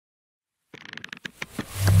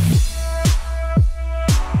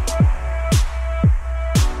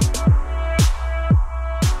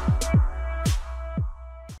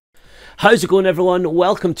How's it going, everyone?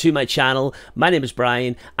 Welcome to my channel. My name is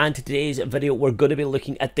Brian, and today's video we're going to be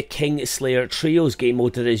looking at the Kingslayer Trios game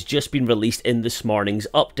mode that has just been released in this morning's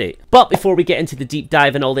update. But before we get into the deep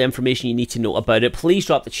dive and all the information you need to know about it, please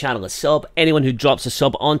drop the channel a sub. Anyone who drops a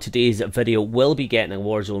sub on today's video will be getting a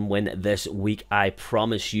Warzone win this week, I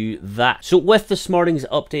promise you that. So with this morning's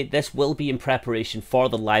update, this will be in preparation for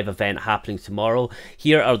the live event happening tomorrow.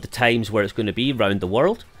 Here are the times where it's going to be around the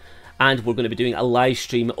world. And we're going to be doing a live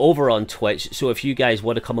stream over on Twitch, so if you guys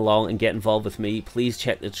want to come along and get involved with me, please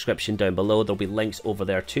check the description down below. There'll be links over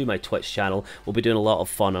there to my Twitch channel. We'll be doing a lot of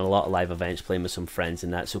fun and a lot of live events, playing with some friends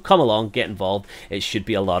and that, so come along, get involved. It should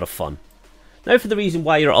be a lot of fun. Now for the reason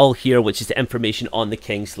why you're all here, which is the information on the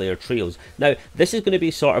Kingslayer Trios. Now, this is going to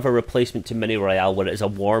be sort of a replacement to Mini Royale, where it is a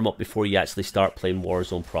warm-up before you actually start playing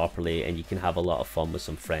Warzone properly, and you can have a lot of fun with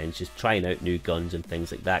some friends, just trying out new guns and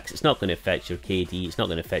things like that, because it's not going to affect your KD, it's not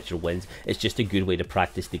going to affect your wins, it's just a good way to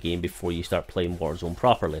practice the game before you start playing Warzone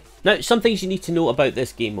properly. Now, some things you need to know about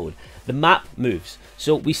this game mode. The map moves.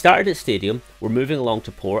 So we started at Stadium, we're moving along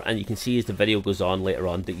to Port, and you can see as the video goes on later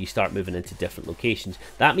on that you start moving into different locations.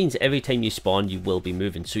 That means every time you spawn you will be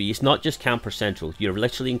moving, so it's not just camper central, you're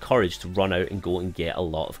literally encouraged to run out and go and get a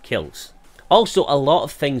lot of kills. Also, a lot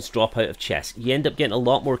of things drop out of chests. You end up getting a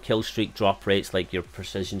lot more kill streak drop rates, like your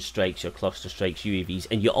precision strikes, your cluster strikes, UAVs,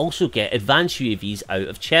 and you also get advanced UAVs out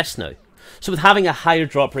of chests now. So with having a higher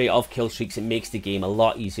drop rate of kill streaks, it makes the game a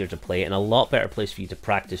lot easier to play and a lot better place for you to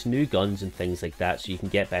practice new guns and things like that, so you can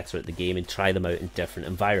get better at the game and try them out in different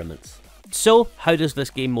environments. So how does this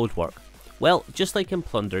game mode work? Well, just like in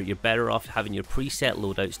Plunder, you're better off having your preset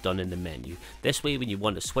loadouts done in the menu. This way, when you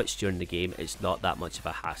want to switch during the game, it's not that much of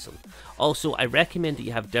a hassle. Also, I recommend that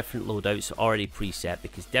you have different loadouts already preset,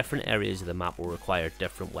 because different areas of the map will require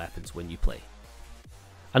different weapons when you play.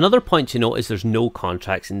 Another point to note is there's no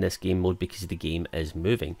contracts in this game mode because the game is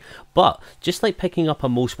moving. But just like picking up a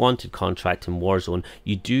most wanted contract in Warzone,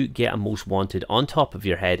 you do get a most wanted on top of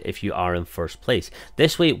your head if you are in first place.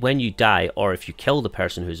 This way, when you die or if you kill the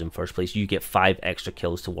person who's in first place, you get 5 extra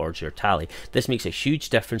kills towards your tally. This makes a huge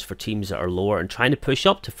difference for teams that are lower and trying to push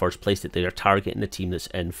up to first place, that they are targeting the team that's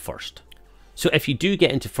in first. So if you do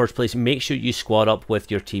get into first place, make sure you squad up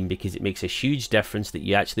with your team, because it makes a huge difference that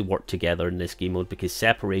you actually work together in this game mode, because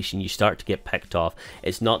separation, you start to get picked off.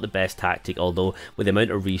 It's not the best tactic, although with the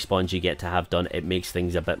amount of respawns you get to have done, it makes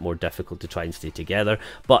things a bit more difficult to try and stay together.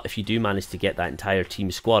 But if you do manage to get that entire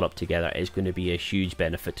team squad up together, it's going to be a huge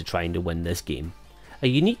benefit to trying to win this game. A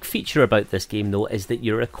unique feature about this game though is that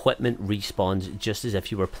your equipment respawns just as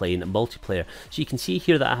if you were playing multiplayer. So you can see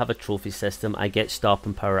here that I have a trophy system, I get stop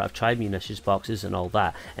and power, I've tried munitions boxes and all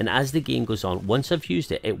that, and as the game goes on, once I've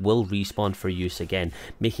used it, it will respawn for use again,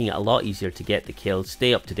 making it a lot easier to get the kills,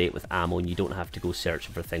 stay up to date with ammo, and you don't have to go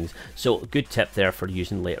searching for things. So a good tip there for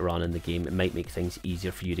using later on in the game. It might make things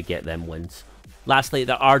easier for you to get them wins. Lastly,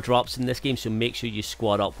 there are drops in this game, so make sure you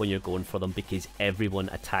squad up when you're going for them, because everyone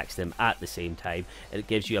attacks them at the same time, and it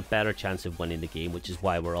gives you a better chance of winning the game, which is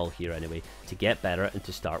why we're all here anyway, to get better and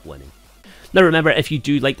to start winning. Now remember, if you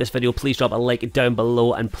do like this video, please drop a like down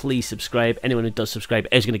below and please subscribe. Anyone who does subscribe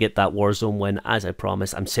is going to get that Warzone win, as I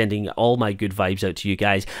promised. I'm sending all my good vibes out to you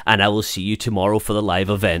guys, and I will see you tomorrow for the live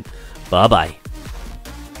event. Bye bye.